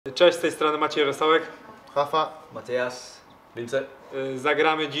Cześć, z tej strony Maciej Rosołek. Rafa. Mattias. Lindsay.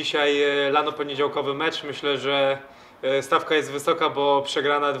 Zagramy dzisiaj lano-poniedziałkowy mecz. Myślę, że stawka jest wysoka, bo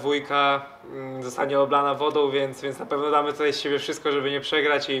przegrana dwójka zostanie oblana wodą, więc na pewno damy tutaj z siebie wszystko, żeby nie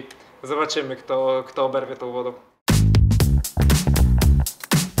przegrać i zobaczymy, kto oberwie tą wodą.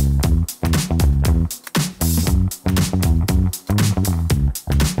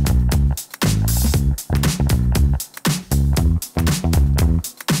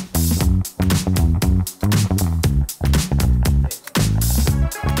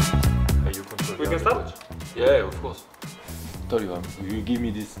 We can start? Yeah, of course. Told you, you give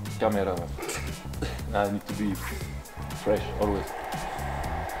me this camera. I need to be fresh always.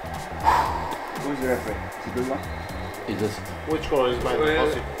 Who's the referee? Is it good one? It just Which color is mine?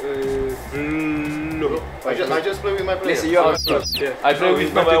 Blue. I just play with my player. Listen, you are I play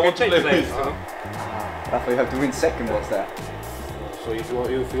with my want to play with. Rafa, you have to win second, what's that? So if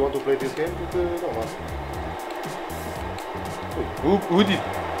you want to play this game, no man.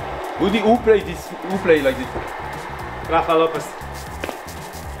 who play like this? Rafael Lopes.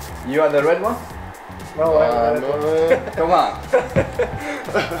 You are the red one? No, Come on.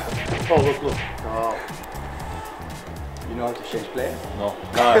 Oh, look. Oh. You know how to change player? No,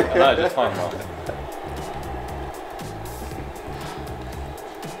 just fine now.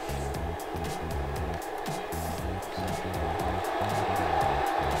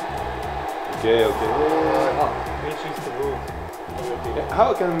 Okay. Oh.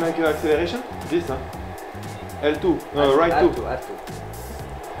 How can I make your acceleration? This, huh? L2. No, right 2. Add to.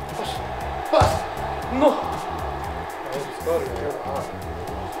 No!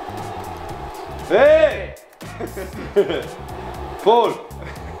 Hey! Paul!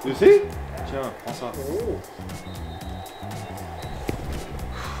 You see? Tiens, prends ça.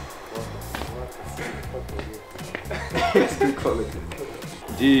 It's good quality.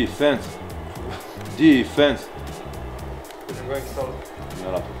 Defense. Defense. I'm going solo.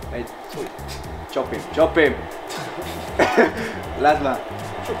 Voilà. Hey, sweet. Chop him. Last one.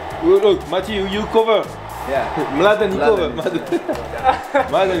 Look, Maciej, you cover. Yeah. Mladen, you cover. Mladen.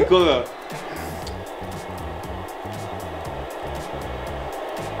 Mladen, cover.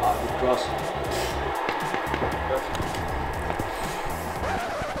 Ah, good cross.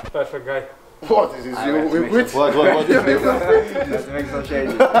 Perfect guy. What is this? You quit? What? Let's make some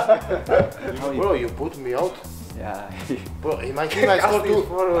changes. Bro, you put me out. Yeah. Bro, in my team I scored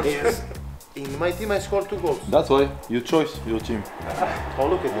 2. Yes. In my team I scored 2 goals. That's why you choose your team. Oh,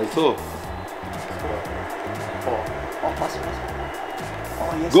 look at I this. saw. Oh, pass.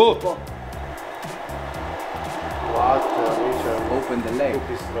 Oh, yes. Go. Go. What Richard. Open the leg. Look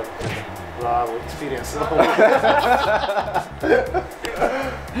this right. Bravo, experience.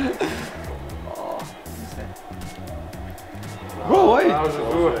 Bro, why?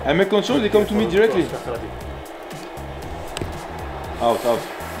 I make control, they come to me directly. Out.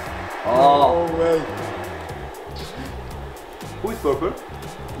 Oh, way. Who is purple?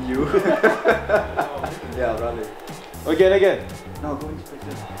 you. Yeah, brother. Again. No, go into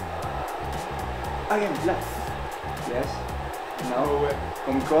place. Again, black. Yes. Now,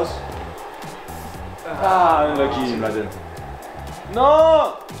 come cross. Ah, unlucky, Mladen.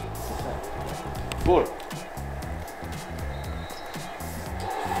 No! 4.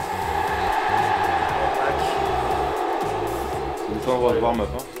 This one was warm up,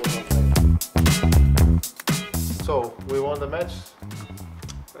 huh? So, we won the match.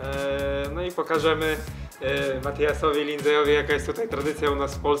 No i pokażemy Mattiasowi, Lindsayowi, jaka jest tutaj tradycja u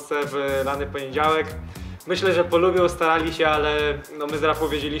nas w Polsce w lany poniedziałek. Myślę, że polubią, starali się, ale no my z Rafą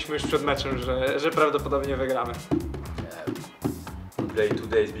wiedzieliśmy już przed meczem, że prawdopodobnie wygramy. We played 2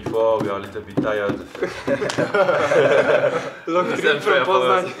 days before, we are a little bit tired. Long It's trip unfair from for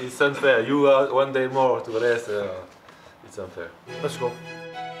Poznań. us. It's unfair. You are 1 day more to rest. It's unfair. Let's go.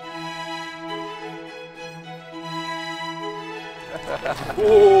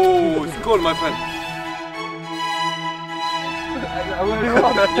 Oh, it's goal, my friend. I will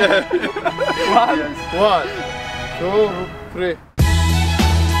walk. One, two, three.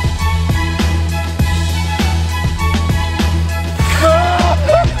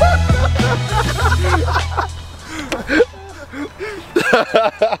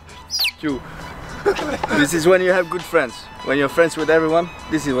 You. This is when you have good friends. When you're friends with everyone,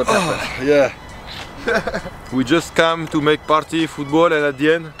 this is what happens. Yeah. We just come to make party, football, and at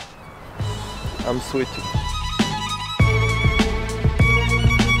the end, I'm sweating.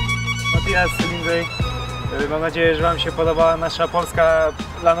 Mattias, Lindsay, mam nadzieję, że Wam się podobała nasza polska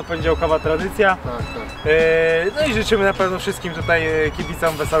lano-poniedziałkowa tradycja. Tak. No i życzymy na pewno wszystkim tutaj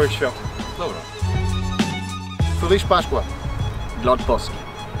kibicom wesołych świąt. Dobra. Feliz Páscoa. Glad påsk.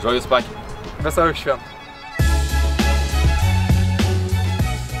 Joyous Pâques. Wesołych świąt.